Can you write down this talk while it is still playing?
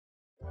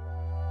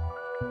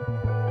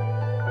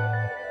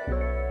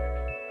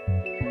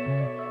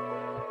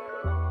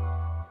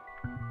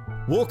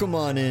Welcome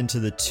on into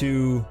the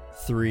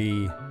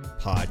 2-3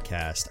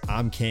 podcast.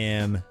 I'm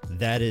Cam.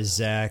 That is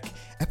Zach.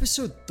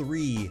 Episode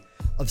 3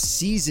 of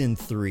season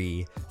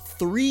 3,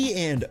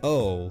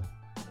 3-0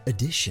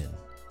 edition.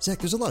 Zach,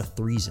 there's a lot of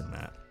threes in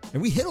that.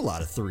 And we hit a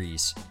lot of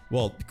threes.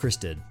 Well, Chris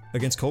did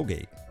against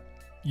Colgate.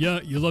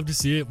 Yeah, you love to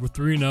see it. We're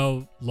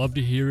 3-0. Love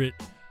to hear it.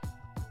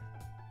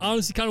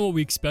 Honestly, kind of what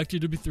we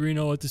expected to be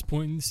 3-0 at this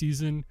point in the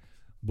season.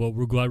 But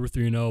we're glad we're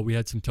 3-0. We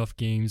had some tough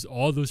games.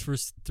 All those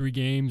first 3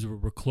 games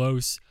were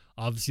close.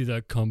 Obviously,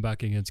 that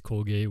comeback against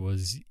Colgate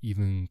was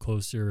even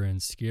closer and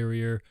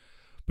scarier.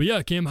 But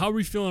yeah, Cam, how are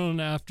we feeling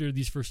after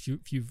these first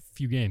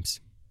few games?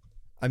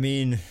 I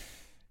mean,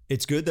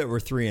 it's good that we're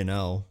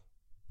 3-0.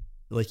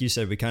 Like you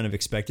said, we kind of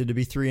expected to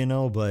be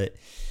 3-0, but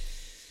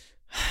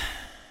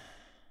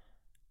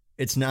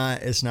it's not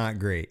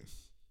great.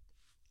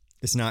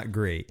 It's not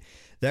great.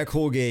 That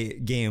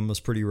Colgate game was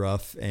pretty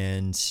rough,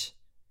 and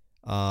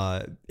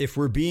if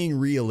we're being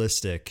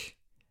realistic,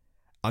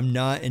 I'm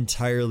not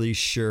entirely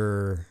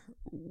sure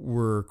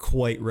we're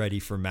quite ready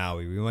for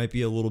Maui. We might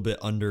be a little bit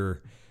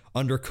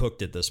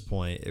undercooked at this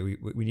point.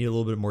 We need a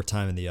little bit more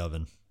time in the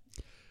oven.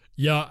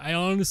 Yeah, I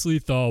honestly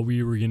thought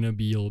we were going to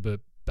be a little bit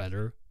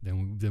better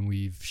than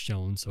we've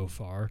shown so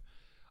far.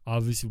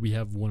 Obviously, we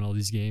have won all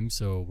these games,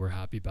 so we're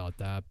happy about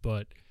that.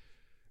 But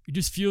it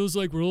just feels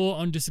like we're a little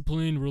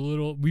undisciplined.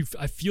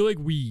 I feel like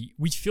we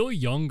feel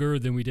younger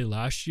than we did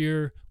last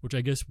year, which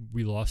I guess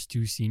we lost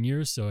 2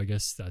 seniors, so I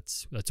guess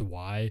that's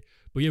why.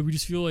 But yeah, we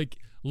just feel like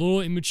a little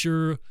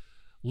immature, a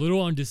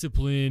little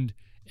undisciplined,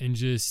 and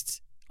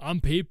just on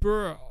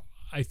paper,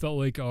 I felt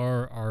like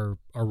our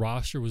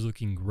roster was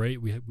looking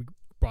great. We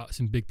brought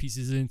some big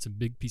pieces in, some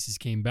big pieces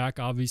came back,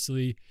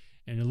 obviously,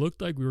 and it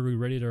looked like we were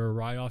ready to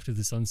ride off to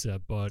the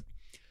sunset. But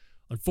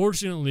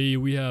unfortunately,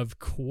 we have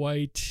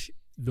quite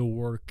the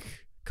work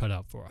cut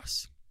out for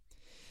us.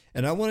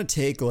 And I want to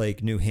take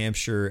like New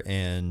Hampshire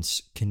and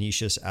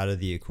Canisius out of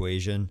the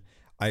equation.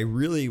 I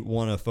really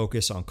want to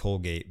focus on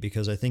Colgate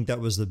because I think that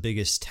was the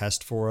biggest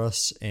test for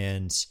us.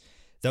 And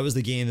that was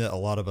the game that a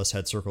lot of us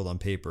had circled on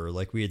paper.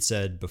 Like we had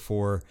said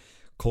before,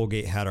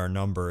 Colgate had our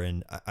number.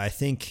 And I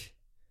think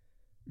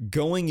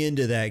going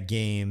into that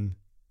game,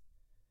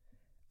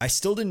 I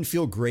still didn't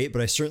feel great,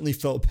 but I certainly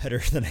felt better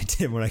than I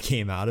did when I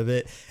came out of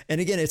it. And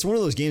again, it's one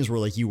of those games where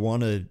like you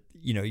want to,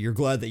 you're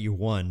glad that you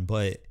won,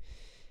 but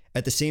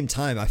at the same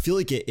time, I feel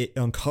like it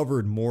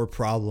uncovered more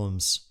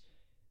problems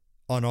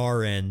on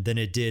our end than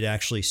it did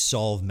actually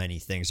solve many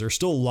things. There's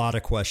still a lot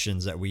of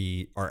questions that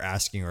we are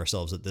asking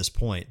ourselves at this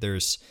point.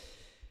 There's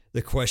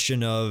the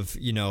question of,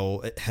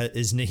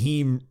 is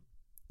Naheem,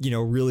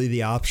 really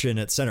the option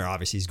at center?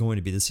 Obviously he's going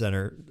to be the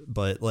center,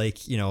 but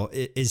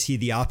is he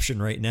the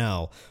option right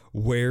now?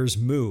 Where's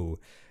Moo?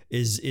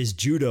 Is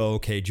Judo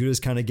okay? Judo's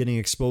kind of getting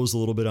exposed a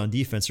little bit on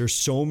defense. There's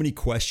so many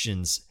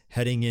questions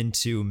heading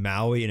into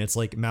Maui, and it's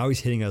like Maui's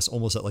hitting us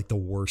almost at like the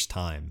worst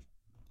time.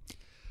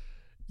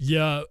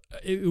 Yeah,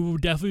 it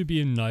would definitely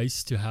be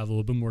nice to have a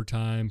little bit more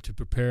time to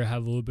prepare,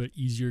 have a little bit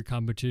easier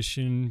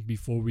competition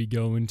before we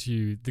go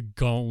into the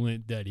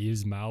gauntlet that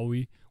is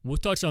Maui. We'll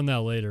touch on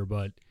that later,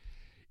 but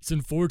it's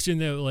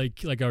unfortunate that,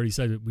 like I already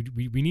said,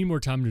 we need more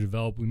time to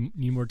develop. We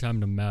need more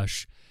time to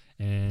mesh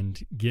and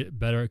get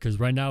better, because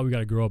right now we got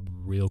to grow up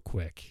real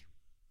quick.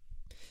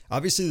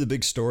 Obviously, the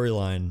big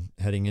storyline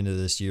heading into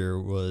this year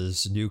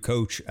was new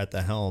coach at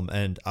the helm,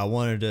 and I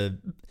wanted to,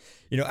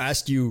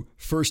 ask you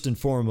first and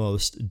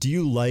foremost, do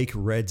you like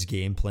Red's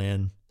game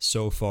plan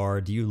so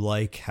far? Do you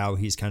like how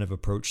he's kind of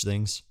approached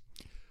things?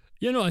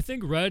 I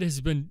think Red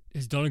has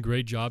done a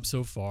great job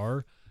so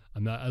far.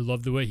 I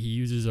love the way he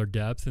uses our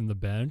depth in the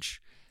bench.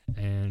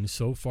 And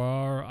so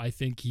far, I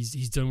think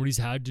he's done what he's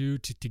had to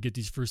get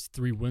these first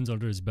 3 wins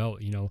under his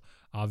belt.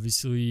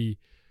 Obviously,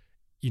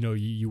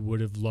 you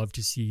would have loved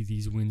to see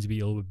these wins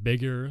be a little bit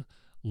bigger,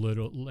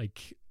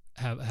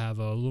 have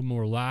a little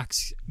more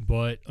lax.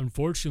 But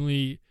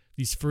unfortunately,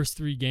 these first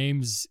 3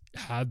 games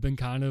have been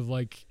kind of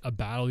like a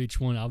battle each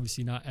one.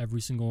 Obviously, not every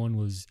single one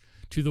was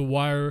to the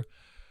wire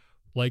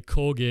like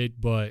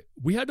Colgate, but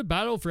we had to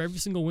battle for every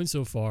single win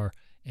so far.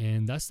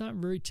 And that's not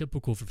very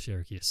typical for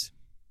Syracuse.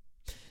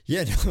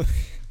 Yeah, no,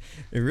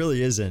 it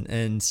really isn't.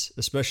 And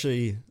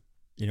especially,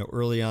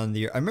 early on in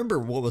the year, I remember,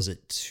 what was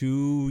it,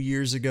 2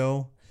 years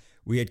ago?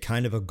 We had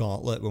kind of a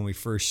gauntlet when we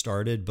first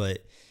started,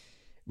 but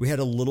we had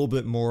a little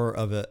bit more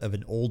of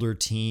an older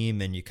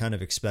team, and you kind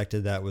of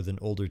expected that with an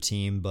older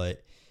team.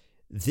 But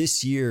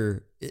this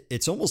year,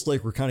 it's almost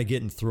like we're kind of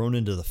getting thrown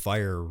into the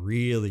fire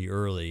really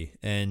early.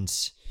 And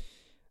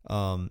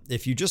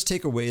if you just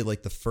take away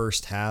like the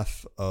first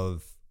half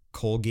of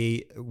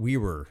Colgate, we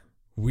were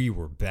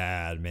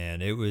bad,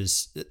 man. It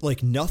was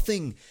like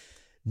nothing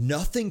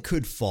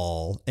could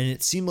fall, and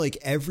it seemed like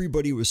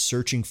everybody was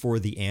searching for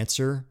the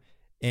answer,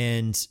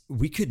 and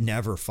we could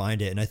never find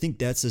it. And I think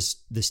that's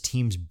this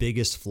team's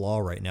biggest flaw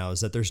right now,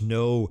 is that there's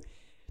no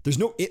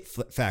it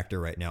factor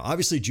right now.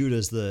 Obviously,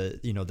 Judah's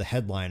the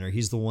headliner.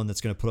 He's the one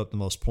that's going to put up the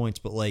most points,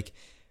 but like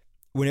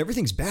when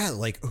everything's bad,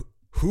 like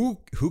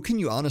who can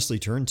you honestly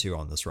turn to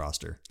on this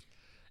roster?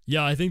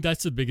 Yeah, I think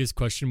that's the biggest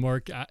question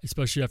mark,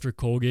 especially after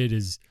Colgate,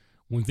 is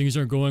when things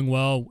aren't going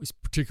well,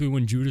 particularly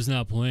when Judah's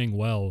not playing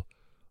well,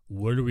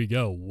 where do we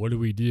go? What do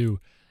we do?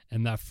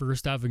 And that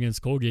first half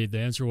against Colgate, the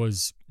answer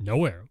was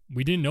nowhere.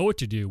 We didn't know what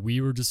to do. We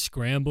were just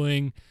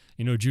scrambling.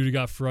 Judah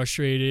got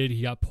frustrated.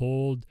 He got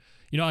pulled.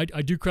 I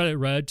do credit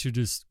Red to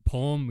just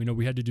pull him.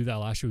 We had to do that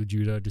last year with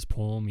Judah, just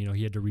pull him.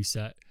 He had to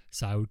reset.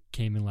 Sai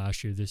came in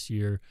last year, this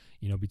year,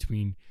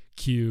 between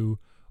Q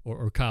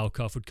or Kyle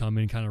Cuff would come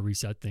in and kind of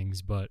reset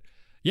things. But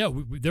yeah,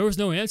 there was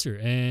no answer.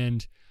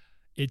 And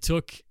it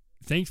took,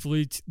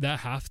 thankfully,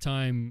 that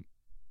halftime,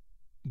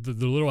 the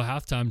little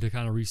halftime to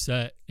kind of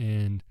reset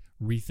and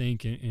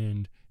rethink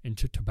and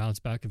to bounce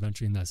back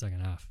eventually in that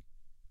second half.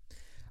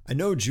 I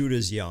know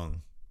Judah's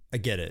young. I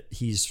get it.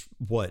 He's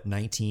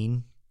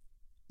 19,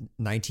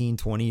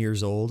 20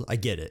 years old. I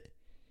get it.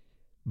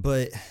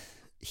 But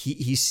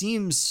he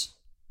seems,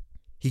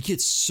 he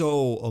gets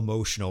so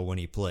emotional when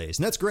he plays.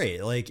 And that's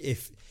great. Like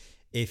if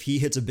he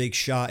hits a big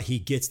shot, he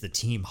gets the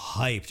team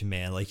hyped,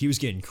 man. Like he was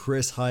getting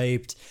Chris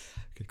hyped.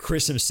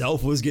 Chris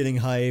himself was getting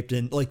hyped,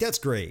 and like that's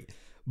great.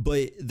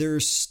 But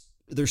there's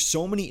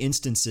so many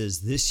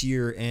instances this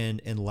year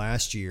and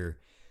last year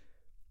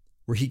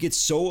where he gets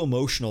so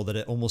emotional that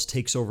it almost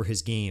takes over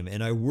his game.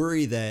 And I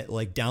worry that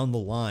like down the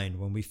line,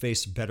 when we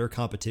face better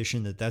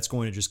competition, that's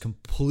going to just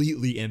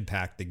completely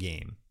impact the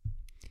game.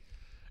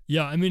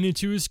 Yeah, I mean, and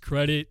to his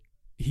credit,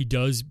 he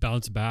does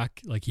bounce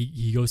back. Like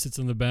he goes, sits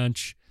on the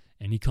bench,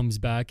 and he comes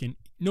back, and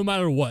no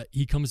matter what,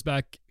 he comes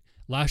back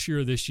last year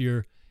or this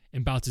year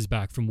and bounces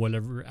back from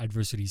whatever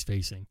adversity he's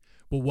facing.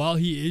 But while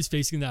he is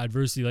facing the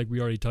adversity, like we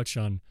already touched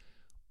on,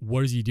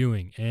 what is he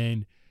doing?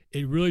 And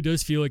it really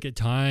does feel like at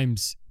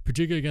times,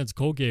 particularly against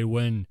Colgate,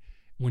 when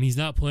he's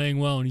not playing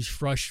well and he's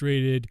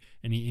frustrated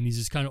and he's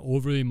just kind of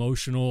overly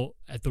emotional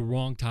at the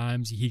wrong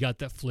times. He got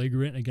that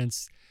flagrant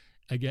against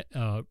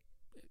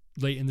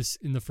late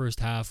in the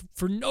first half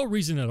for no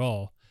reason at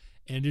all,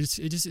 and it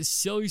just is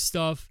silly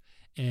stuff.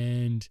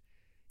 And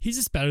he's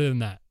just better than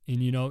that.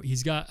 And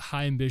he's got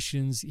high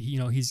ambitions.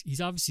 He's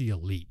obviously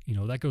elite.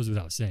 That goes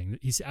without saying.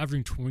 He's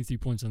averaging 23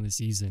 points on the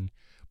season,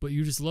 but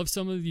you just love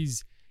some of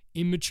these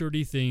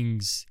immaturity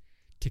things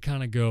to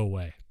kind of go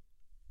away.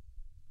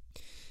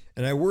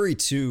 And I worry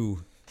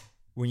too,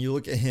 when you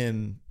look at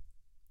him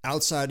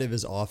outside of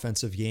his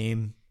offensive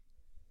game,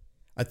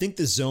 I think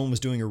the zone was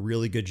doing a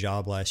really good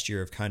job last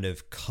year of kind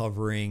of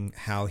covering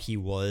how he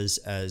was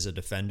as a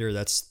defender.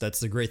 That's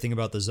the great thing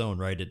about the zone,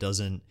 right? It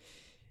doesn't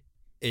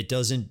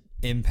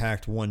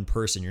impact one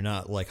person. You're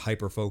not like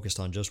hyper focused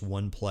on just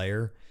one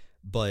player,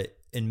 but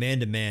in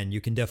man-to-man,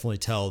 you can definitely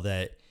tell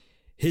that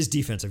his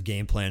defensive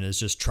game plan is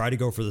just try to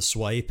go for the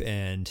swipe,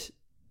 and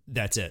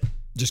that's it.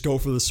 Just go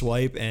for the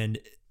swipe, and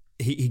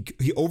he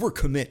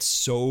overcommits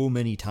so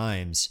many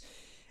times,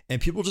 and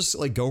people just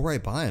like go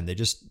right by him.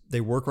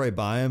 They work right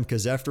by him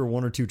because after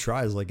one or two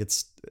tries, like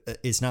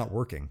it's not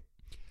working.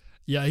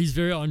 Yeah, he's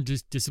very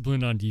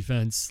undisciplined on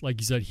defense. Like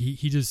you said,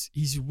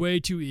 he's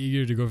way too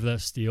eager to go for that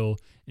steal,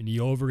 and he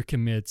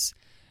overcommits.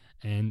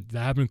 And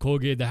that happened in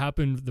Colgate. That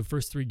happened the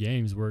first three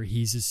games where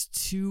he's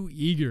just too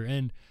eager.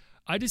 And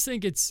I just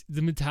think it's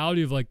the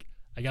mentality of like,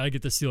 I got to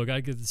get the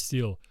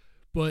steal.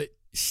 But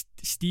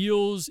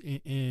steals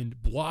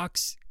and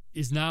blocks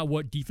is not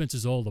what defense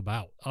is all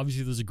about.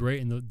 Obviously, those are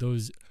great, and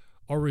those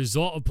are a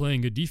result of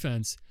playing good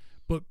defense.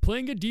 But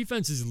playing good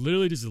defense is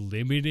literally just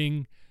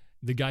limiting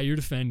the guy you're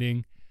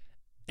defending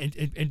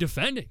and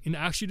defending and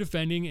actually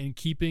defending and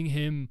keeping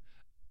him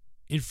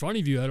in front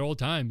of you at all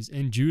times.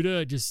 And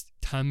Judah just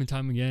time and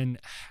time again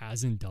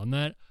hasn't done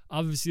that.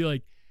 Obviously,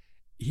 like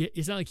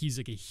it's not like he's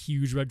like a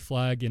huge red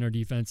flag in our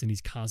defense and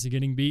he's constantly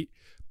getting beat,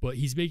 but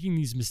he's making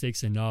these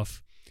mistakes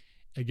enough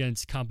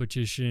against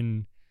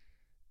competition,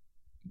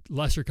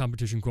 lesser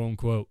competition, quote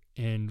unquote.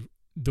 And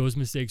those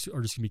mistakes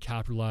are just going to be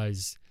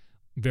capitalized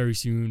very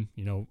soon,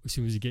 as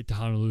soon as you get to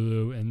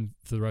Honolulu and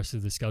for the rest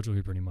of the schedule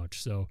here pretty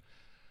much. So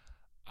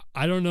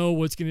I don't know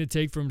what's going to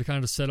take for him to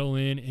kind of settle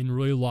in and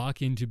really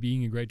lock into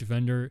being a great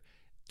defender.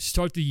 To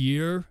start the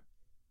year,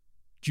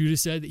 Judah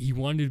said that he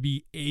wanted to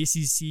be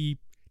ACC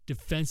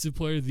Defensive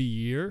Player of the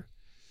Year.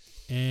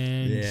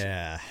 And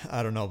yeah,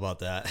 I don't know about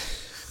that.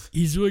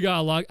 He's really got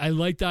a lot. I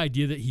like the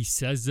idea that he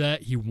says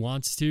that he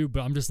wants to,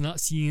 but I'm just not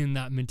seeing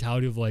that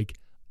mentality of like,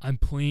 I'm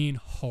playing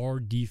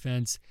hard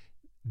defense.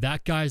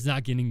 That guy's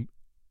not getting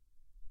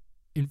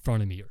in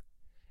front of me here.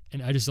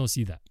 And I just don't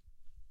see that.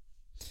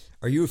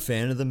 Are you a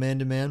fan of the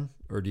man-to-man,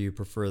 or do you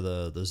prefer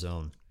the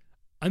zone?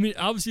 I mean,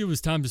 obviously it was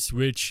time to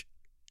switch.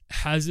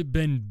 Has it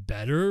been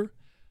better?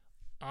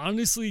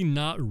 Honestly,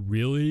 not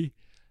really.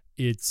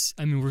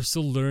 We're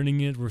still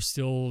learning it.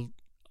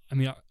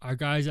 Our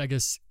guys, I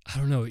guess, I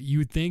don't know. You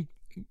would think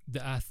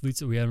the athletes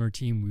that we have on our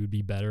team, we would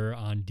be better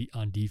on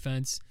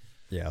defense.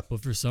 Yeah.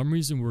 But for some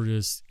reason, we're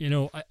just,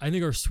 I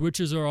think our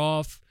switches are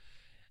off.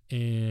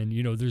 And,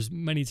 there's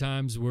many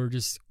times we're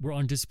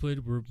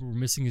undisciplined. We're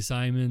missing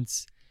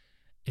assignments.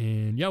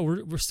 And yeah,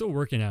 we're still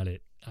working at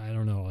it. I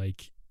don't know.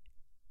 Like,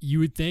 you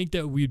would think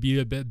that we'd be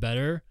a bit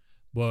better,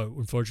 but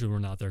unfortunately, we're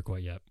not there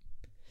quite yet.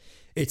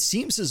 It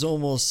seems as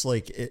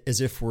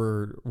if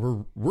we're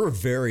a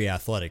very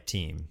athletic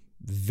team,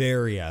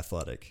 very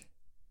athletic,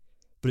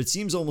 but it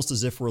seems almost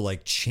as if we're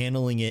like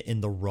channeling it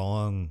in the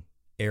wrong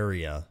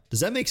area.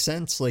 Does that make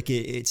sense? Like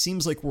it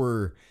seems like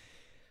we're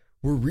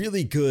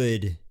really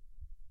good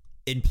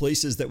in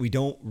places that we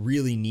don't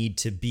really need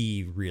to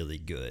be really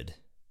good.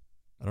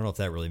 I don't know if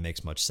that really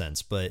makes much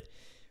sense, but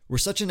we're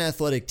such an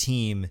athletic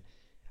team.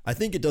 I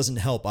think it doesn't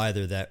help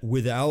either that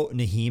without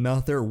Naheem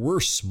out there, we're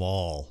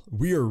small.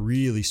 We are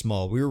really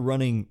small. We were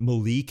running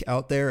Malik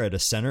out there at a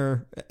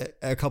center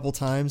a couple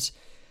times.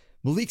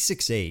 Malik's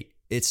 6'8".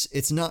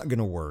 It's not going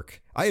to work.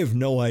 I have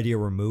no idea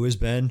where Moo has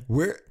been.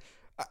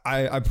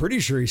 I'm pretty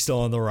sure he's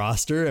still on the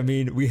roster. I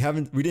mean, we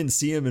didn't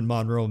see him in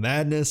Monroe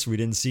Madness. We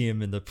didn't see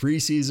him in the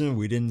preseason.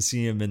 We didn't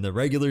see him in the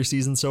regular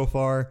season so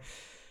far.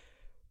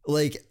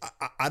 Like,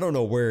 I don't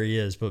know where he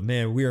is, but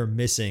man, we are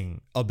missing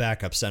a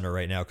backup center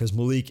right now because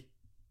Malik,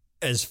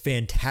 as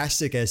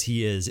fantastic as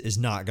he is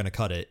not going to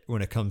cut it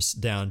when it comes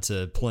down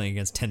to playing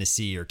against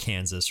Tennessee or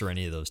Kansas or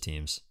any of those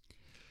teams.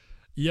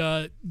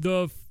 Yeah,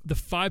 the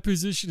 5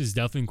 position is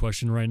definitely in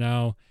question right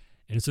now,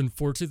 and it's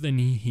unfortunate that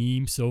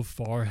Naheem so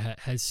far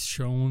has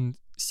shown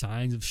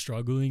signs of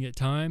struggling at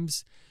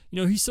times.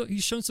 You know,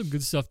 he's shown some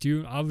good stuff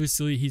too.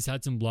 Obviously, he's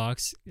had some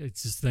blocks.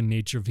 It's just the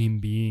nature of him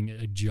being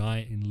a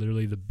giant and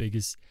literally the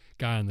biggest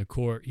guy on the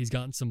court. He's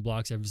gotten some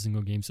blocks every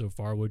single game so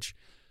far, which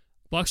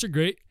blocks are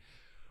great.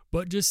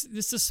 But just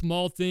the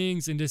small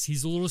things, and just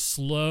he's a little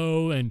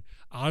slow and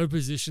out of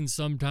position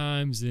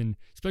sometimes, and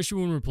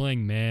especially when we're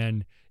playing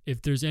man,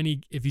 if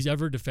he's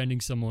ever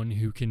defending someone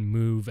who can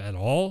move at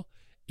all,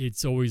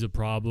 it's always a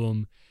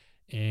problem.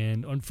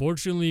 And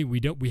unfortunately,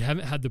 we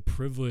haven't had the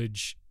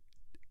privilege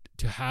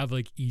to have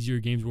like easier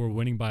games where we're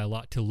winning by a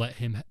lot to let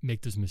him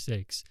make those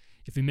mistakes.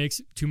 If he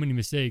makes too many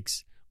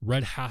mistakes,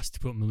 Red has to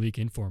put Malik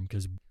in for him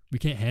because we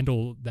can't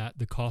handle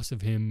the cost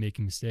of him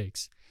making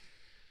mistakes.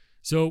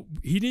 So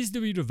he needs to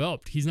be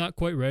developed. He's not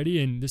quite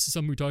ready, and this is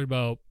something we talked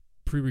about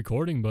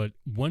pre-recording, but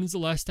when is the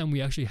last time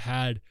we actually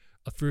had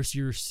a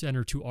first-year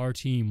center to our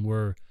team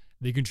where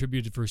they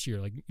contributed first year?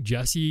 Like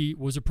Jesse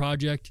was a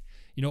project.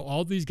 You know,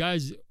 all these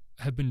guys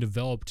have been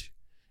developed,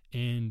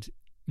 and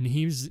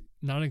Naheem's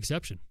not an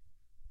exception.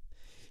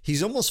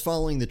 He's almost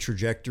following the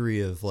trajectory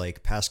of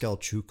like Pascal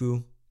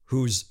Chukwu,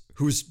 who's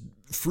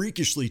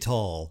freakishly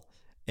tall,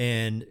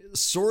 and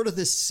sort of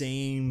the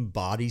same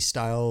body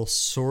style,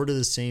 sort of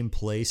the same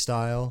play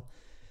style.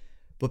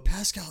 But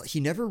Pascal, he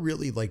never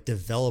really like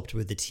developed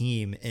with the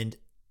team. And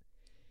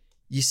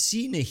you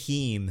see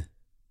Naheem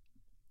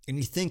and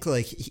you think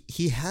like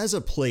he has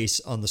a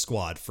place on the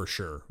squad for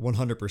sure.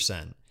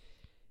 100%.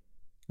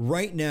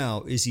 Right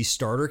now, is he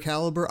starter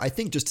caliber? I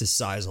think just his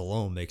size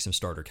alone makes him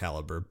starter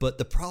caliber. But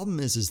the problem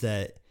is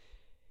that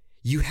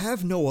you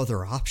have no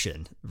other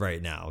option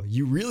right now.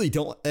 You really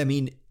don't. I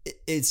mean,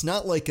 it's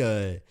not like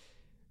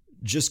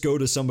just go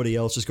to somebody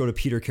else, just go to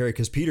Peter Carey,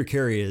 because Peter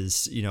Carey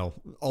is, you know,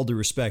 all due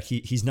respect,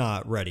 he's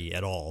not ready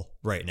at all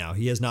right now.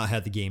 He has not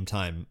had the game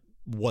time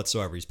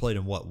whatsoever. He's played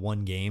in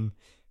one game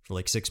for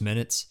like 6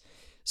 minutes.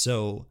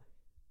 So,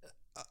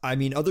 I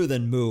mean, other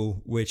than Moo,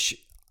 which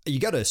you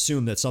got to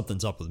assume that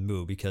something's up with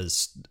Moo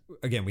because,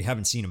 again, we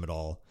haven't seen him at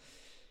all.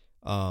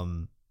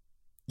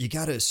 You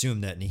got to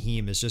assume that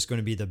Naheem is just going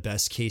to be the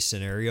best case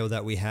scenario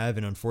that we have.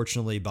 And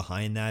unfortunately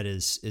behind that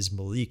is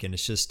Malik. And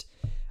it's just,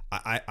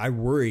 I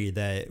worry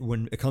that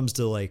when it comes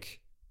to like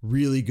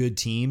really good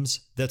teams,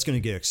 that's going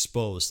to get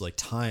exposed like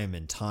time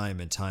and time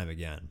and time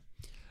again.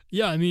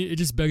 Yeah. I mean, it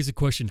just begs the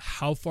question,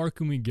 how far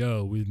can we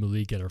go with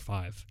Malik at our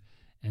 5?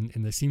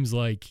 And it seems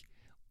like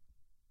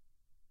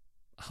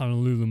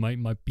Honolulu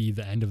might be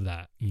the end of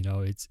that. You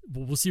know,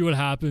 we'll see what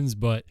happens,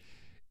 but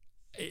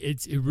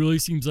it really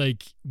seems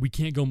like we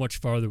can't go much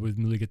farther with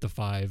Malik at the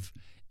 5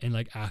 and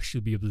like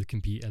actually be able to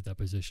compete at that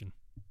position.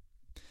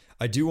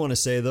 I do want to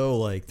say though,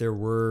 like there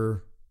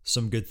were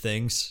some good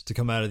things to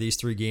come out of these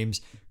 3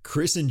 games.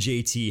 Chris and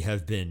JT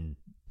have been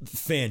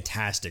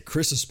fantastic.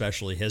 Chris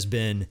especially has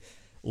been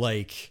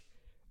like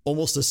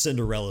almost a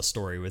Cinderella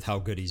story with how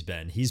good he's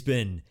been. He's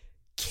been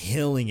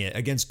killing it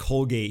against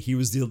Colgate. He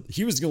was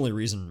the only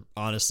reason,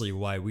 honestly,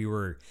 why we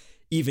were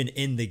even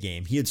in the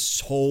game. He had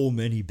so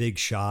many big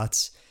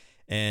shots,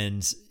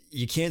 and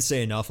you can't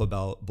say enough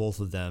about both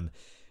of them.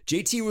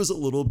 JT was a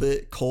little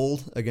bit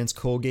cold against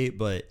Colgate,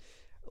 but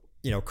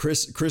you know,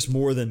 Chris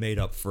more than made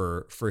up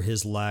for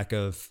his lack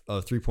of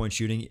 3-point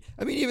shooting.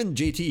 I mean, even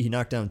JT, he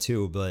knocked down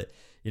 2, but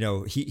you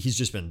know,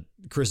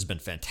 Chris has been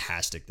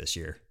fantastic this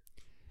year.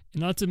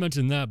 And not to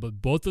mention that,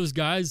 but both those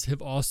guys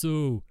have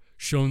also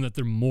shown that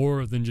they're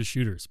more than just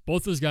shooters.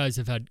 Both those guys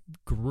have had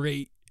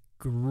great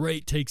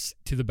takes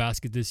to the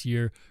basket this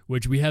year,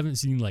 which we haven't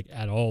seen like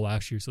at all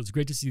last year. So it's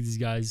great to see these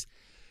guys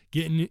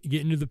getting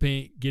into the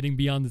paint, getting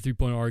beyond the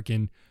 3-point arc,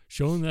 and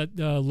showing that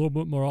a little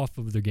bit more off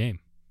of their game.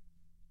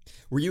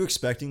 Were you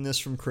expecting this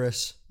from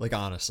Chris? Like,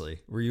 honestly,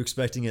 were you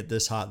expecting it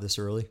this hot this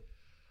early?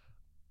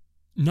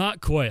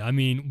 Not quite. I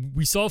mean,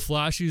 we saw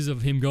flashes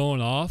of him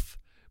going off,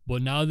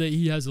 but now that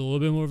he has a little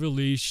bit more of a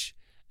leash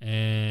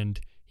and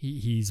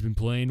He's been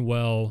playing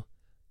well.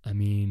 I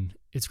mean,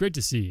 it's great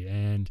to see.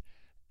 And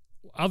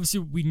obviously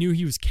we knew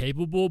he was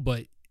capable,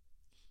 but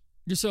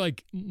just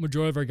like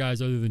majority of our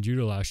guys other than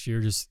Judah last year,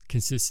 just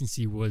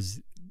consistency was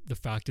the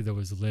factor that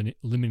was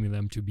limiting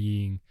them to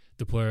being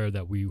the player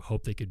that we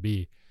hope they could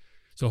be.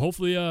 So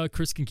hopefully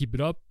Chris can keep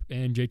it up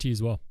and JT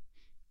as well.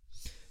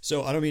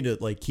 So I don't mean to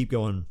like keep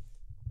going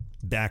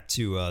back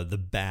to the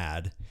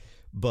bad,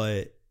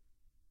 but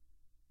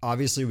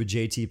obviously with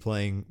JT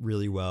playing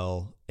really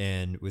well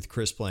and with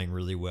Chris playing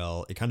really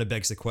well, it kind of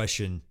begs the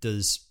question,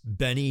 does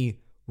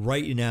Benny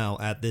right now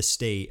at this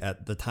state,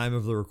 at the time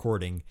of the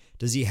recording,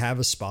 does he have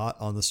a spot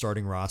on the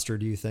starting roster,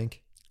 do you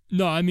think?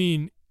 No, I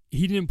mean,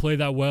 he didn't play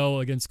that well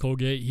against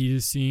Colgate. He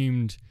just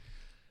seemed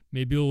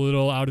maybe a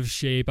little out of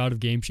shape, out of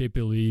game shape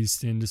at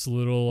least, and just a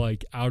little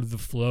like out of the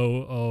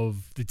flow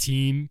of the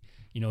team.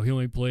 You know, he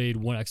only played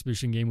one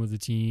exhibition game with the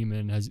team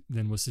and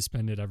then was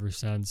suspended ever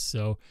since.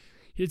 So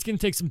it's going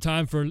to take some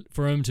time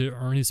for him to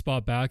earn his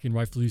spot back, and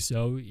rightfully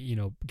so. You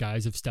know,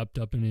 guys have stepped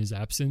up in his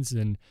absence,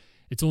 and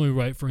it's only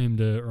right for him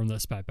to earn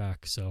that spot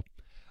back. So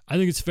I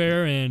think it's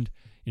fair, and,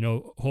 you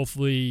know,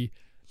 hopefully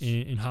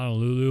in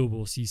Honolulu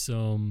we'll see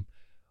some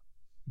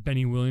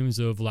Benny Williams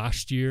of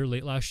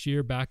late last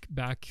year back,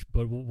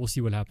 but we'll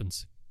see what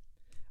happens.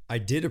 I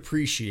did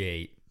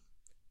appreciate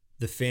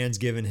the fans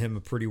giving him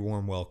a pretty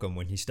warm welcome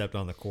when he stepped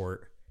on the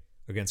court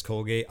against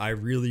Colgate. I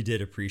really did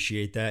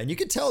appreciate that. And you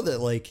could tell that,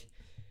 like,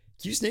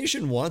 Cuse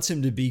Nation wants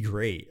him to be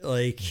great.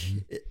 Like,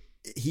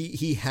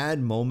 he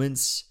had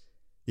moments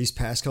these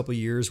past couple of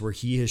years where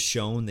he has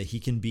shown that he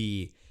can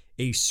be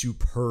a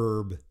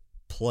superb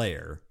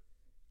player,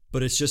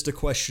 but it's just a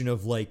question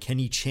of, like, can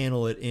he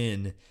channel it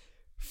in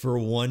for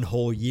one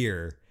whole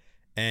year?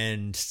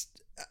 And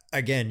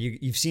again,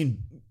 you've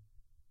seen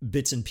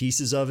bits and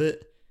pieces of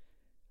it,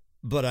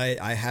 but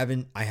I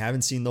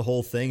haven't seen the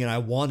whole thing, and I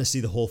want to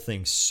see the whole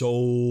thing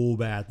so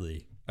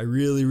badly. I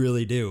really,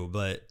 really do.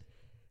 But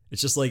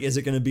it's just like, is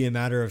it going to be a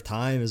matter of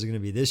time? Is it going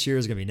to be this year?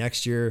 Is it going to be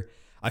next year?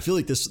 I feel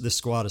like this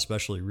squad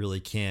especially really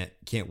can't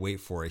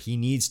wait for it. He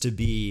needs to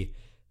be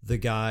the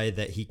guy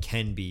that he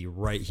can be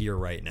right here,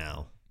 right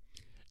now.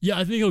 Yeah,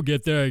 I think he'll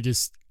get there.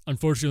 Just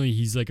unfortunately,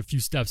 he's like a few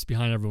steps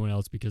behind everyone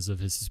else because of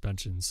his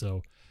suspension.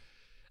 So,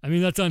 I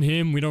mean, that's on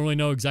him. We don't really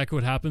know exactly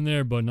what happened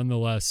there, but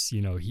nonetheless,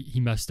 you know, he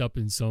messed up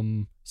in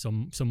some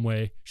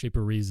way, shape,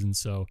 or reason.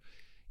 So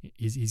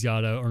he's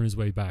got to earn his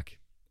way back.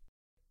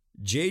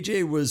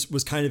 JJ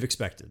was kind of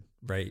expected,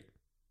 right?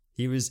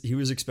 He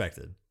was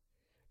expected,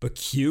 but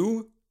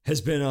Q has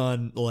been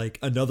on like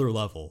another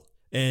level,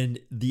 and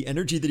the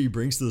energy that he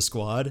brings to the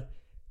squad,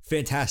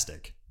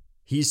 fantastic.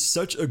 He's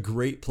such a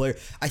great player.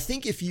 I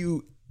think if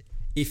you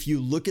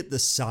look at the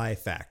psi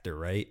factor,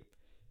 right?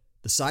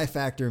 The psi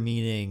factor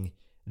meaning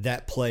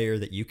that player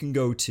that you can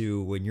go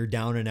to when you're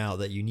down and out,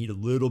 that you need a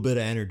little bit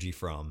of energy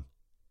from.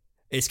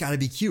 It's got to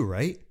be Q,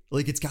 right?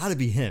 Like, it's got to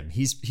be him.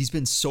 He's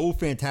been so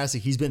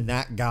fantastic. He's been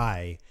that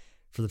guy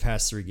for the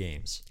past 3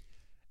 games.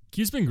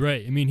 Q's been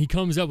great. I mean, he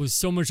comes up with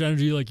so much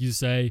energy, like you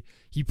say.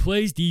 He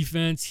plays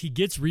defense. He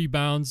gets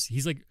rebounds.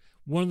 He's like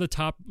one of the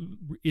top.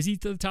 Is he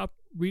the top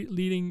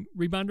leading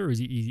rebounder? Or is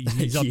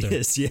he's up there? He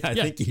is. Yeah, I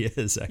think he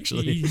is,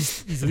 actually.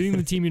 He's leading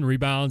the team in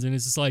rebounds, and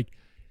it's just like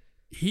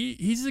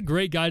he's a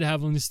great guy to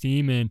have on this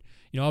team. And,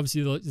 you know,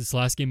 obviously this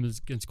last game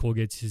against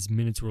Colgate, his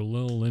minutes were a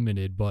little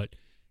limited, but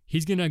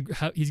he's gonna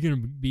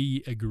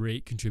be a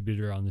great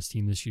contributor on this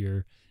team this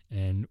year.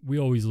 And we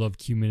always love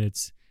Q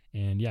minutes.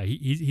 And yeah,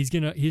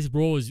 his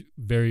role is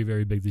very,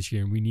 very big this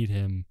year, and we need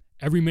him.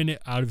 Every minute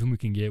out of him we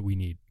can get, we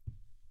need.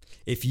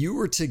 If you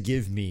were to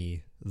give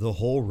me the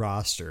whole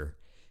roster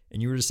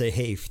and you were to say,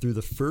 hey, through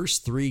the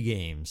first 3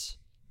 games,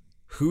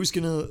 who's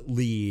going to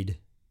lead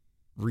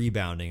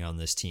rebounding on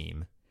this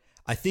team?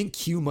 I think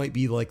Q might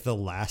be like the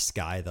last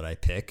guy that I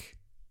pick.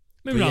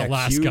 Maybe not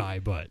last guy,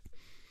 but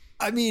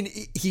I mean,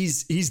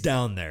 he's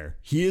down there.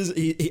 He is.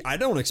 I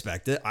don't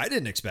expect it. I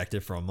didn't expect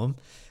it from him,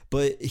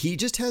 but he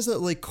just has that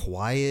like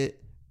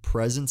quiet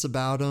presence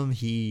about him.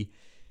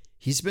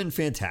 He's been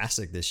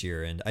fantastic this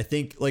year, and I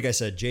think, like I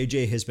said,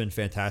 JJ has been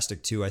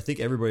fantastic too. I think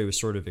everybody was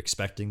sort of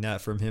expecting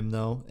that from him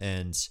though,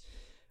 and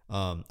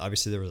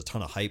obviously there was a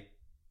ton of hype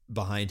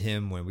behind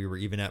him when we were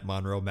even at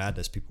Monroe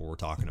Madness. People were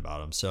talking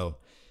about him, so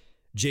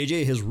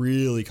JJ has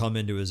really come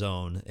into his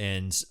own,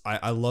 and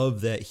I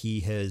love that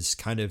he's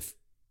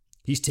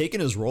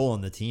taken his role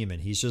on the team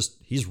and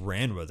he's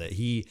ran with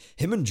it.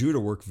 Him and Judah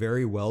work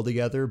very well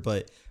together,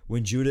 but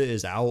when Judah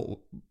is out,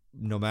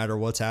 no matter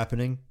what's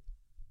happening,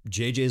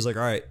 JJ's like,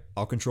 all right,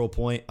 I'll control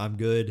point. I'm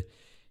good.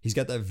 He's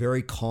got that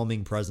very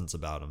calming presence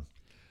about him.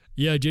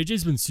 Yeah,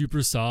 JJ's been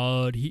super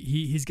solid.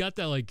 He's got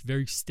that like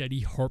very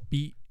steady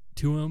heartbeat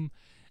to him.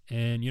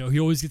 And, you know, he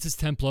always gets his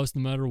 10 plus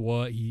no matter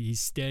what. He's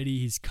steady,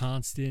 he's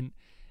constant.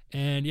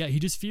 And yeah, he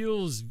just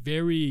feels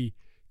very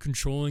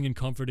controlling and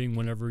comforting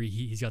whenever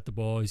he's got the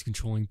ball. He's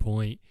controlling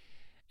point.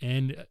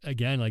 And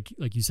again, like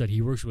you said,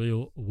 he works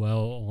really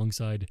well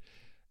alongside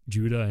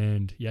Judah.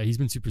 And yeah, he's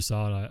been super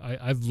solid.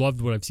 I've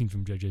loved what I've seen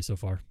from JJ so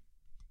far.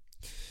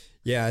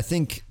 Yeah, I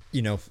think,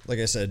 you know, like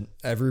I said,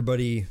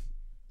 everybody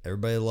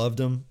Everybody loved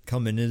him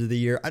coming into the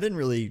year. I didn't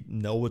really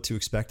know what to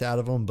expect out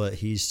of him, but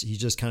he's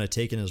just kind of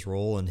taken his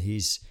role and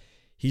he's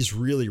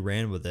really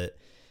ran with it.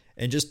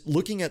 And just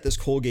looking at this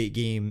Colgate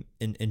game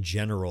in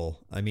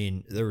general, I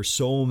mean, there were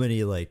so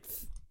many like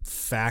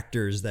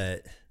factors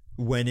that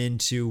went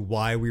into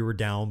why we were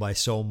down by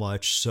so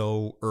much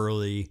so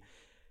early.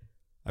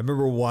 I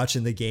remember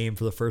watching the game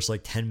for the first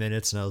like 10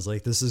 minutes and I was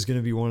like, this is going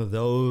to be one of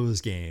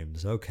those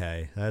games.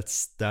 Okay,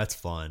 that's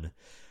fun.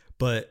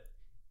 But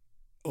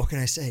what can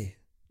I say?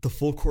 The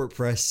full court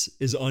press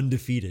is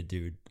undefeated,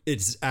 dude.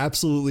 It's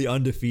absolutely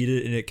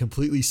undefeated, and it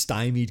completely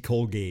stymied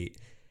Colgate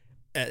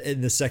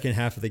in the second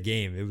half of the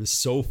game. It was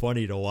so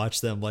funny to watch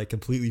them like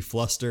completely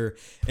fluster,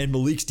 and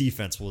Malik's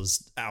defense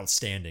was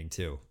outstanding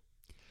too.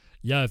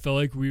 Yeah, I felt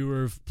like we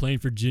were playing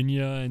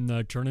Virginia in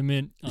the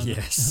tournament.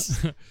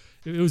 Yes.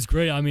 It was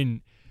great. I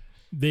mean,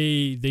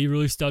 they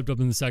really stepped up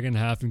in the second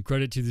half, and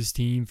credit to this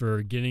team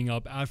for getting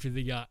up after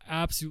they got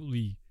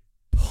absolutely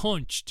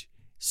punched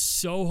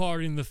so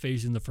hard in the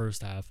face in the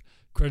first half.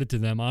 Credit to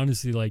them.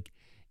 Honestly, like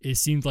it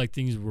seemed like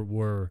things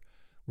were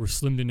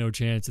slim to no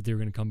chance that they were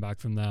going to come back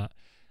from that.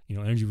 You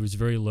know, energy was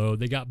very low.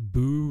 They got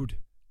booed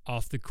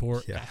off the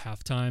court at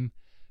halftime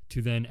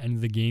to then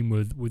end the game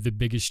with the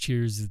biggest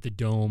cheers that the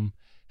Dome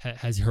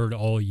has heard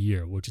all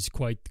year, which is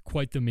quite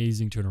the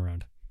amazing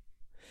turnaround.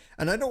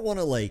 And I don't want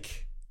to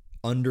like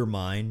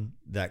undermine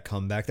that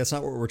comeback. That's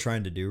not what we're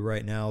trying to do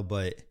right now,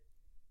 but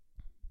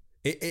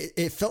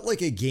it felt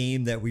like a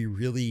game that we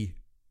really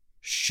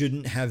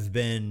shouldn't have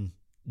been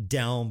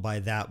down by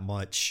that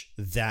much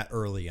that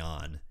early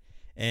on.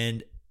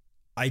 And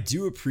I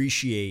do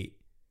appreciate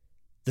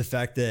the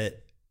fact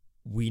that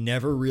we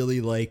never really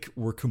like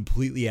were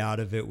completely out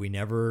of it. We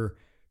never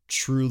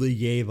truly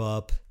gave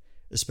up,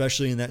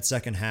 especially in that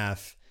second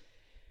half.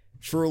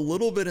 For a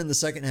little bit in the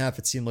second half,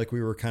 it seemed like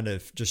we were kind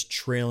of just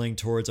trailing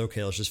towards,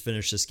 okay, let's just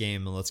finish this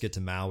game and let's get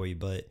to Maui.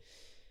 But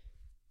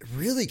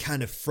really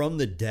kind of from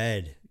the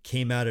dead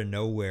came out of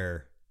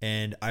nowhere.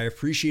 And I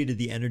appreciated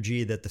the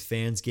energy that the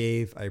fans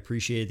gave. I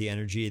appreciated the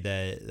energy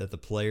that the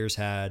players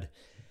had.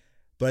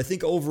 But I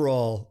think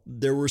overall,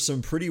 there were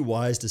some pretty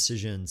wise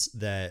decisions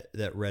that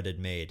Red had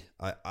made.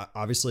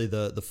 Obviously,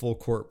 the full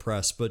court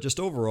press, but just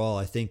overall,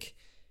 I think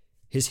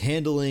his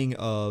handling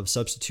of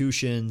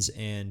substitutions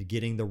and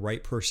getting the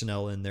right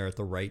personnel in there at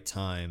the right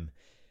time.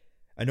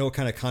 I know it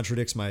kind of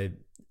contradicts my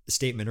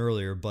statement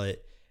earlier,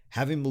 but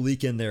having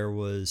Malik in there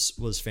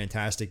was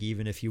fantastic,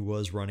 even if he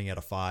was running at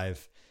a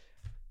 5.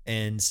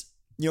 And,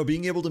 you know,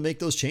 being able to make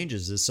those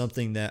changes is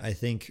something that I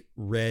think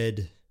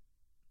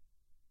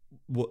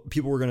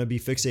people were going to be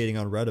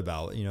fixating on Red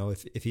about, you know,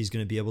 if he's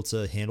going to be able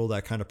to handle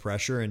that kind of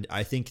pressure. And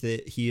I think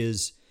that he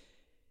is,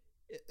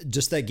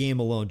 just that game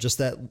alone, just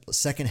that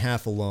second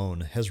half alone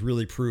has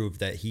really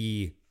proved that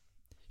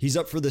he's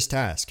up for this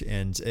task.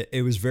 And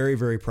it was very,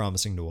 very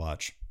promising to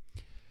watch.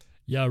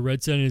 Yeah,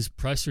 Red said in his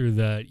presser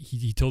that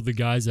he told the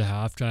guys at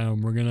halftime,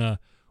 we're going to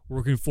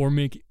work in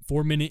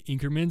 4-minute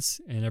increments,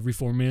 and every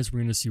 4 minutes we're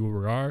going to see where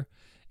we are.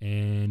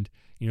 And,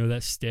 you know,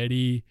 that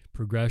steady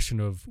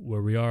progression of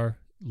where we are,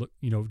 look,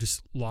 you know,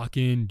 just lock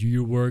in, do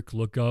your work,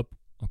 look up.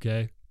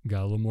 Okay,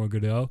 got a little more to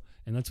go.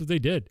 And that's what they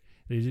did.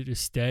 They did a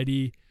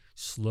steady,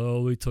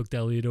 slowly took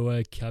that lead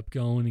away, kept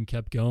going.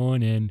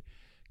 And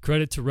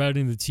credit to Red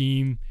and the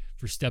team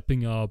for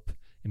stepping up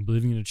and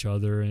believing in each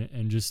other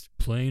and just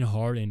playing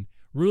hard and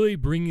really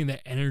bringing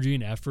the energy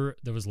and effort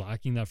that was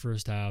lacking that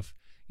first half.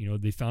 You know,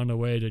 they found a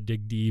way to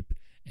dig deep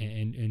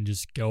and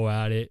just go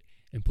at it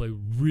and play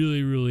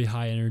really, really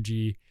high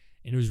energy.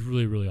 And it was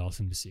really, really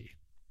awesome to see.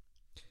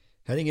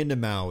 Heading into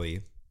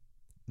Maui,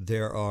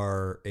 there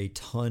are a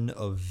ton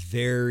of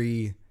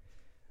very,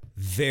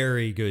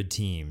 very good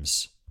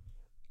teams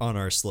on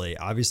our slate.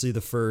 Obviously, the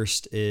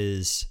first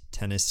is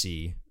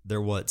Tennessee. They're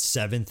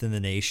 7th in the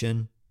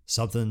nation?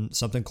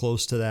 Something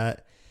close to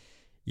that.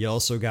 You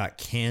also got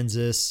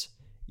Kansas.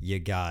 You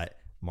got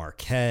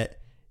Marquette.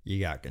 You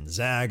got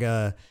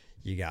Gonzaga,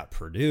 you got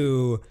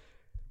Purdue,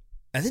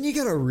 and then you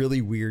got a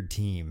really weird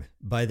team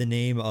by the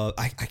name of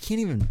I can't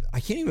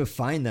even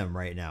find them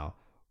right now.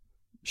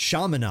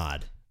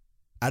 Chaminade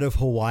out of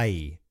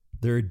Hawaii.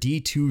 They're a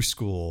D2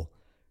 school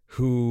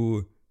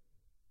who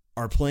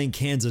are playing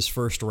Kansas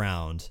first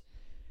round.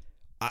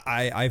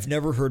 I've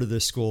never heard of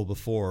this school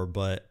before,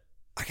 but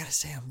I gotta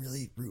say I'm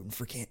really rooting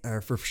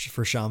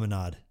for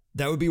Chaminade.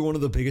 That would be one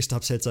of the biggest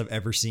upsets I've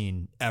ever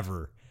seen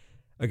ever.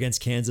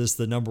 Against Kansas,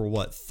 the number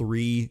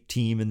 3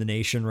 team in the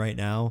nation right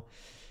now.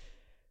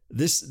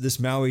 This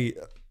Maui,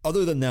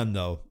 other than them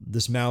though,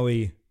 this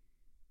Maui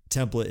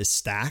template is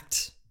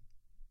stacked,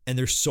 and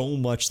there's so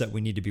much that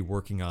we need to be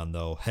working on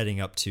though, heading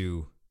up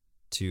to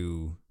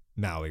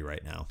Maui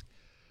right now.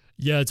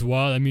 Yeah, it's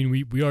wild. I mean,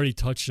 we already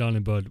touched on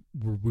it, but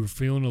we're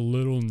feeling a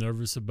little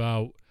nervous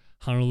about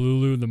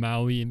Honolulu, the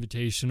Maui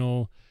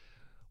Invitational.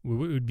 It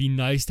would be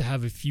nice to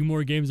have a few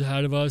more games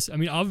ahead of us. I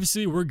mean,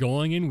 obviously, we're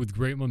going in with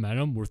great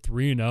momentum. We're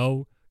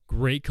 3-0,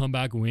 great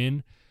comeback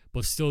win,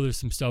 but still there's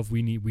some stuff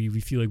we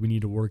feel like we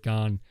need to work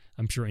on.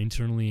 I'm sure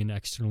internally and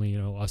externally, you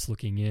know, us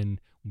looking in,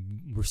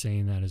 we're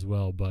saying that as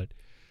well. But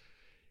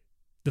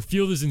The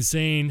field is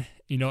insane.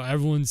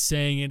 Everyone's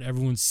saying it,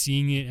 everyone's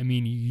seeing it. I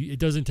mean, it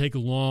doesn't take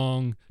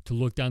long to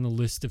look down the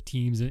list of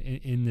teams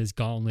in this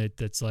gauntlet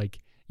that's like,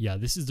 yeah,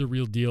 this is the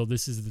real deal.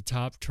 This is the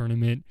top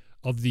tournament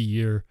of the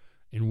year,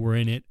 and we're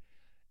in it.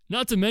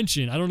 Not to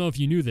mention, I don't know if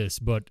you knew this,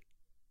 but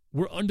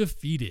we're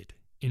undefeated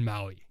in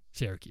Maui,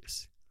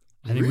 Syracuse.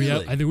 I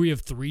think we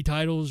have 3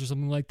 titles or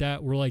something like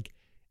that. We're like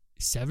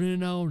 7-0,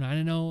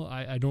 9-0.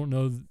 I don't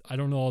know. I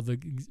don't know all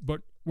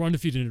but we're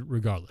undefeated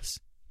regardless.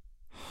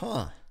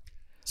 Huh.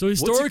 So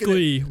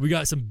historically, we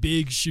got some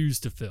big shoes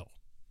to fill.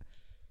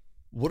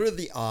 What are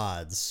the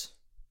odds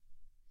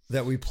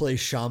that we play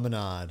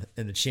Chaminade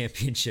in a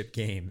championship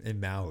game in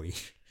Maui?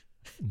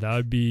 That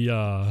would be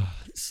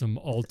some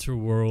alter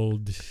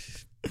world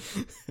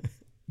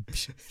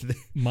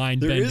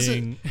mind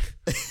bending.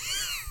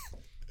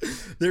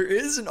 There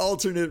is an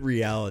alternate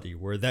reality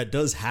where that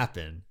does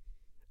happen.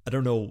 I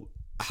don't know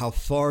how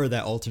far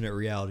that alternate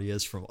reality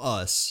is from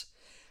us.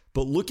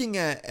 But looking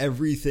at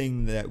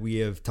everything that we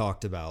have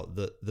talked about,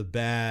 the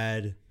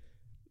bad,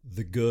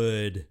 the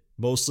good,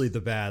 mostly the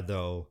bad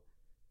though,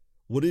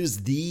 what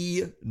is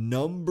the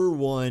number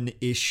one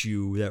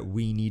issue that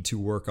we need to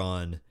work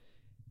on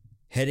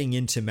heading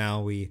into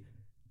Maui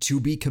to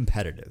be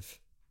competitive?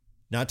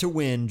 Not to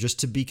win, just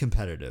to be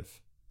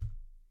competitive.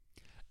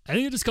 I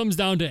think it just comes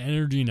down to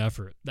energy and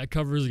effort. That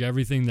covers like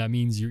everything. That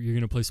means you're going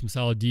to play some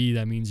solid D.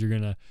 That means you're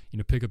going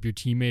to pick up your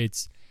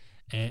teammates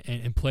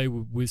and play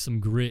with some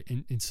grit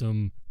and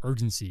some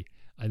urgency.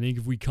 I think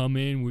if we come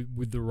in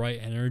with the right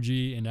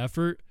energy and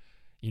effort,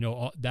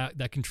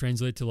 that can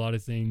translate to a lot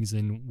of things,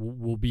 and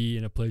we'll be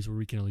in a place where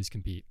we can at least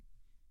compete.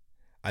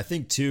 I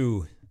think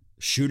too,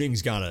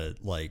 shooting's gotta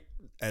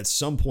at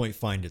some point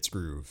find its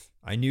groove.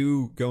 I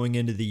knew going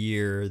into the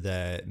year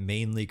that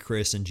mainly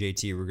Chris and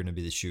JT were going to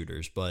be the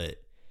shooters, but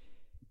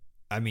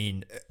I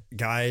mean,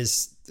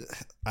 guys,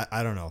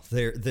 I don't know.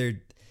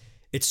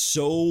 It's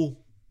so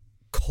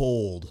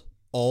cold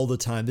all the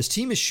time. This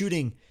team is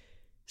shooting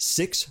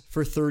 6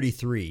 for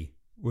 33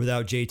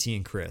 without JT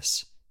and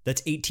Chris.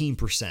 That's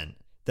 18%.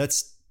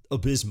 That's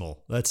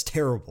abysmal. That's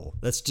terrible.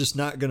 That's just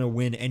not going to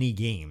win any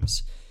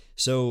games.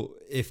 So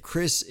if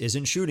Chris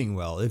isn't shooting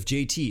well, if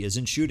JT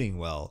isn't shooting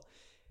well,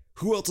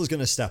 who else is going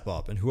to step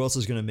up and who else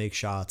is going to make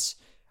shots?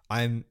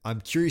 I'm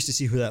curious to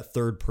see who that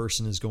third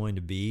person is going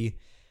to be.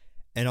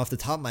 And off the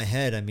top of my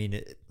head, I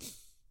mean,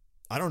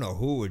 I don't know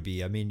who it would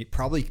be. I mean,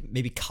 probably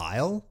maybe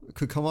Kyle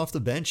could come off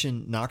the bench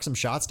and knock some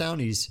shots down.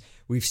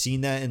 We've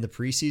seen that in the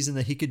preseason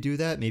that he could do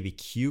that. Maybe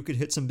Q could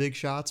hit some big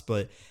shots,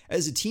 but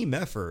as a team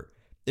effort,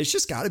 it's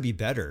just got to be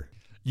better.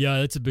 Yeah,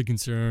 that's a big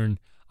concern.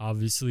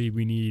 Obviously,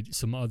 we need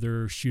some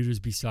other shooters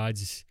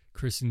besides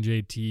Chris and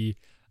JT.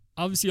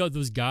 Obviously, all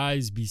those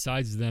guys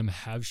besides them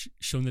have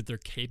shown that they're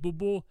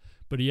capable,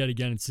 but yet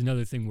again, it's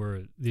another thing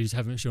where they just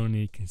haven't shown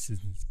any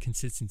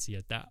consistency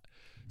at that.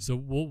 So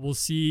we'll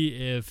see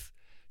if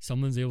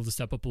someone's able to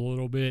step up a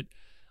little bit.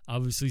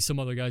 Obviously, some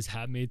other guys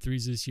have made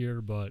threes this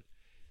year, but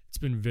it's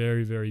been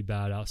very, very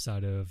bad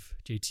outside of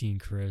JT and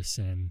Chris.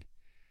 And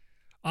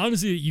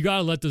honestly, you got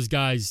to let those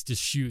guys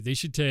just shoot. They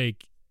should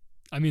take,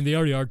 I mean, they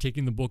already are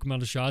taking the bulk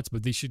amount of shots,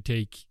 but they should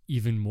take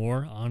even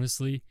more,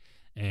 honestly.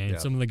 And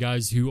some of the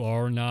guys who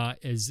are not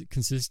as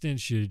consistent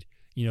should,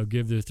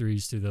 give their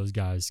threes to those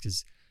guys,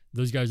 because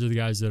those guys are the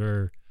guys that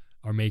are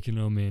making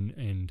them,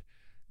 and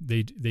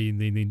they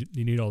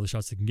need all the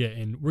shots they can get.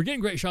 And we're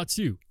getting great shots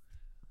too.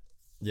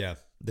 Yeah,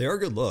 they are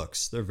good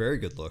looks. They're very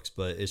good looks,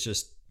 but it's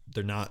just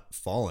they're not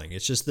falling.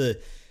 It's just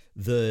the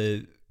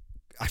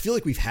I feel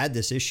like we've had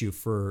this issue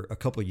for a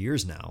couple of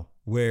years now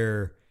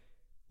where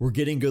we're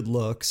getting good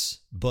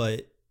looks,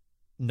 but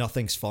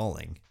nothing's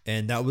falling.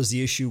 And that was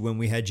the issue when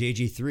we had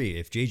JG3.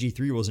 If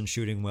JG3 wasn't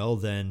shooting well,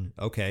 then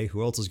okay,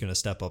 who else is going to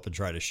step up and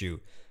try to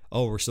shoot?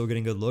 Oh, we're still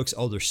getting good looks.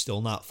 Oh, they're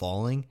still not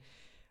falling.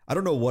 I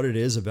don't know what it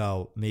is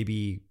about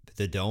maybe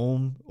the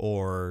dome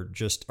or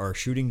just our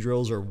shooting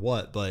drills or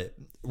what, but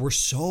we're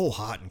so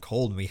hot and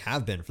cold, and we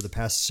have been for the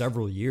past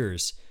several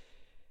years.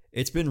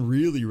 It's been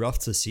really rough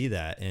to see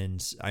that.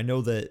 And I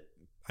know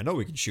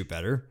we can shoot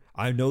better.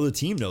 I know the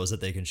team knows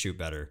that they can shoot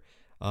better.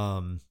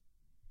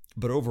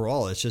 But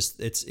overall, it's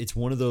just, it's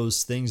one of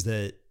those things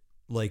that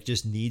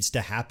just needs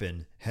to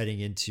happen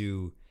heading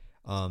into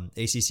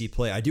ACC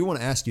play. I do want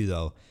to ask you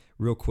though,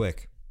 real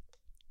quick.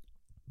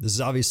 This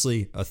is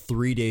obviously a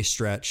 3-day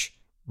stretch,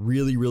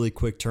 really, really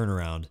quick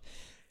turnaround.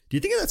 Do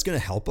you think that's going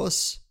to help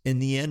us in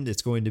the end?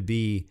 It's going to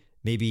be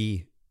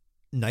maybe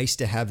nice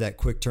to have that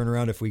quick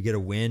turnaround if we get a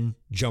win,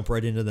 jump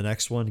right into the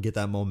next one, get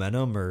that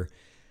momentum, or do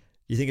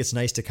you think it's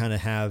nice to kind of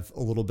have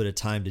a little bit of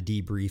time to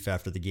debrief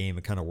after the game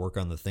and kind of work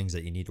on the things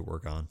that you need to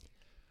work on?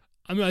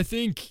 I mean, I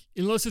think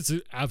unless it's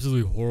an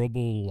absolutely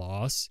horrible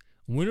loss,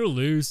 win or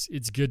lose,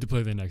 it's good to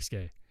play the next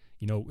day.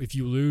 If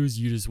you lose,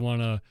 you just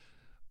want to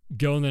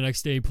go in the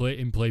next day,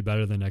 play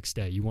better the next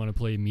day. You want to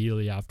play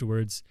immediately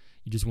afterwards.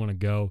 You just want to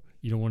go.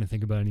 You don't want to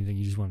think about anything.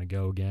 You just want to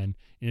go again.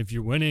 And if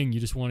you're winning, you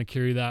just want to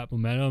carry that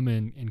momentum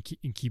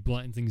and keep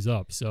lighting things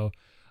up. So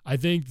I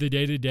think the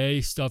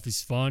day-to-day stuff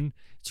is fun.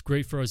 It's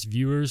great for us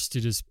viewers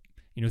to just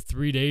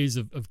 3 days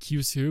of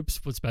Q's hoops.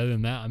 What's better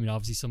than that? I mean,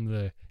 obviously some of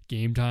the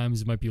game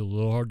times might be a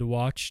little hard to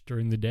watch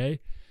during the day,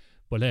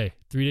 but hey,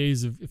 3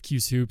 days of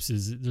Q's hoops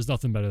there's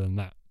nothing better than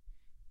that.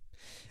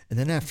 And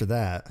then after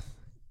that,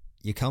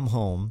 you come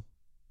home,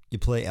 you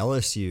play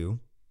LSU,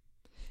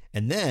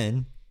 and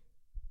then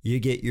you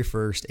get your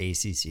first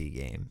ACC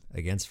game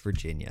against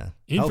Virginia.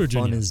 How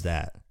fun is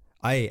that?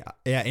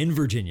 In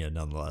Virginia,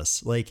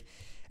 nonetheless.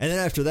 And then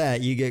after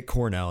that, you get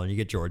Cornell and you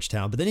get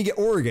Georgetown, but then you get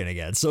Oregon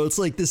again. So it's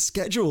like the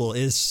schedule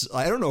is,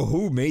 I don't know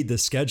who made the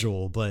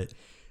schedule, but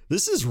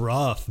this is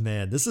rough,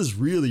 man. This is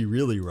really,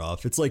 really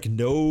rough. It's like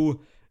no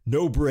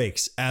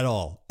breaks at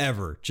all,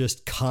 ever.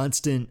 Just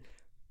constant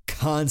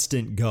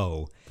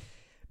go.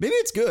 Maybe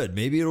it's good.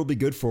 Maybe it'll be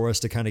good for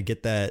us to kind of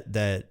get that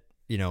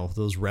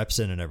those reps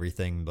in and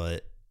everything.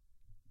 But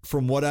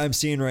from what I'm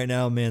seeing right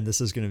now, man,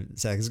 this is gonna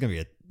be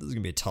a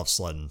tough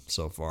sledding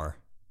so far.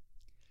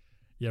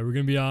 Yeah, we're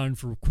going to be on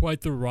for quite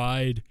the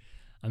ride.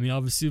 I mean,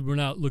 obviously, we're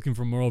not looking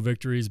for moral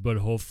victories, but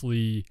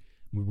hopefully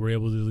we were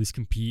able to at least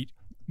compete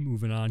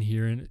moving on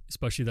here, and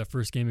especially that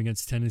first game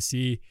against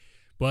Tennessee.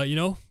 But,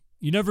 you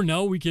never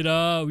know. We could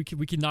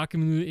knock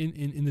him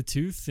in the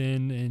tooth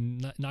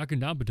and knock him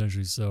down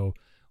potentially. So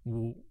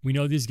we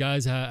know these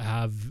guys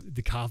have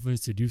the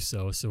confidence to do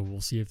so. So we'll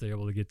see if they're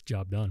able to get the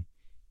job done.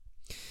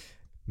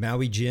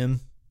 Maui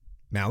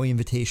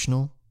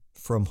Invitational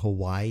from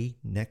Hawaii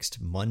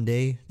next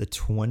Monday, the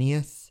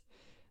 20th.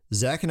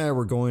 Zach and I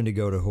were going to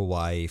go to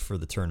Hawaii for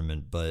the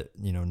tournament, but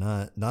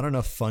not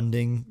enough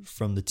funding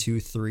from the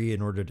 2-3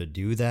 in order to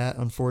do that,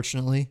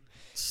 unfortunately.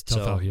 It's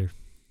tough out here.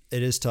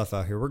 It is tough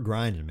out here. We're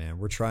grinding, man.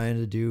 We're trying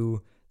to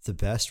do the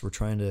best. We're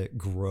trying to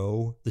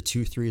grow the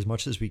 2-3 as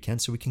much as we can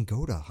so we can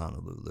go to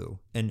Honolulu.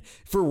 And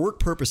for work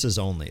purposes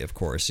only, of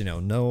course.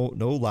 No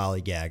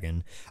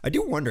lollygagging. I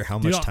do wonder how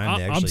much time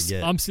they actually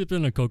get. I'm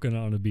sipping a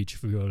coconut on the beach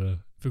if we go to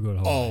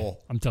Hawaii. Oh,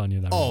 I'm telling you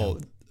that. Oh,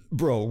 right,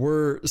 bro,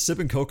 we're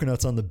sipping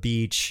coconuts on the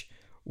beach.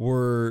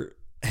 We're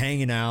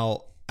hanging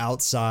out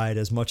outside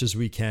as much as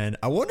we can.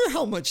 I wonder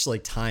how much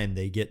time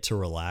they get to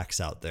relax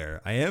out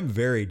there. I am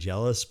very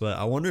jealous, but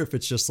I wonder if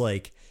it's just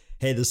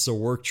hey, this is a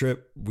work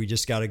trip. We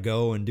just got to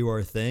go and do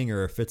our thing,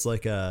 or if it's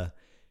get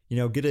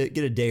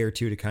a day or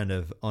two to kind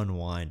of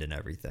unwind and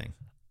everything.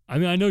 I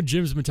mean, I know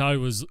Jim's mentality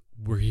was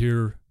we're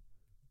here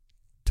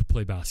to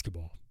play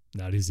basketball.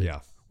 That is it.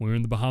 Yeah. When we were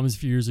in the Bahamas a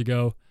few years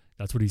ago,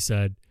 that's what he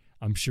said.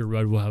 I'm sure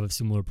Red will have a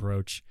similar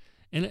approach.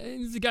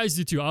 And the guys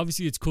do too.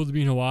 Obviously, it's cool to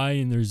be in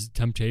Hawaii and there's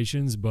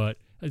temptations, but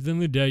at the end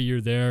of the day,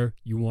 you're there.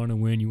 You want to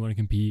win. You want to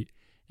compete.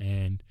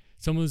 And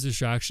some of those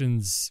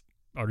distractions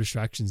are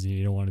distractions and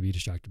you don't want to be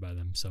distracted by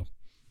them. So,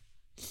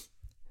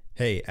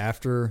 hey,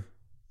 after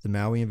the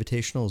Maui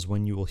Invitational is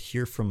when you will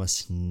hear from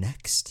us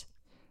next.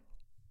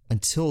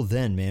 Until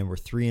then, man, we're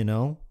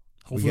 3-0.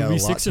 Hopefully we'll be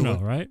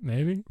 6-0, right?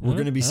 Maybe we're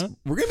gonna be 6-0.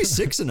 We're gonna be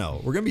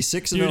 6-0. We're gonna be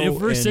 6-0. Dude,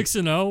 if we're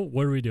 6-0,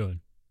 what are we doing?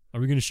 Are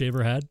we gonna shave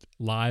our head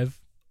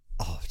live?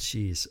 Oh,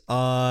 jeez.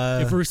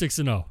 If we're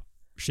 6-0,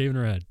 shaving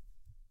our head.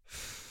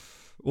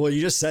 Well,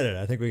 you just said it.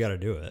 I think we got to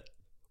do it.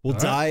 We'll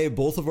dye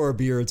both of our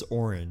beards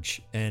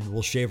orange, and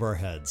we'll shave our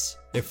heads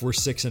if we're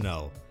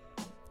 6-0.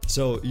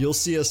 So you'll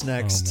see us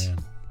next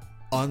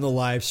on the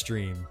live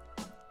stream,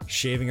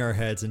 shaving our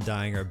heads and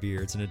dyeing our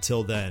beards. And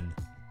until then,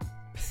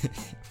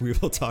 we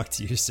will talk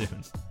to you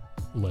soon.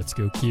 Let's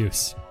go,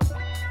 Q's.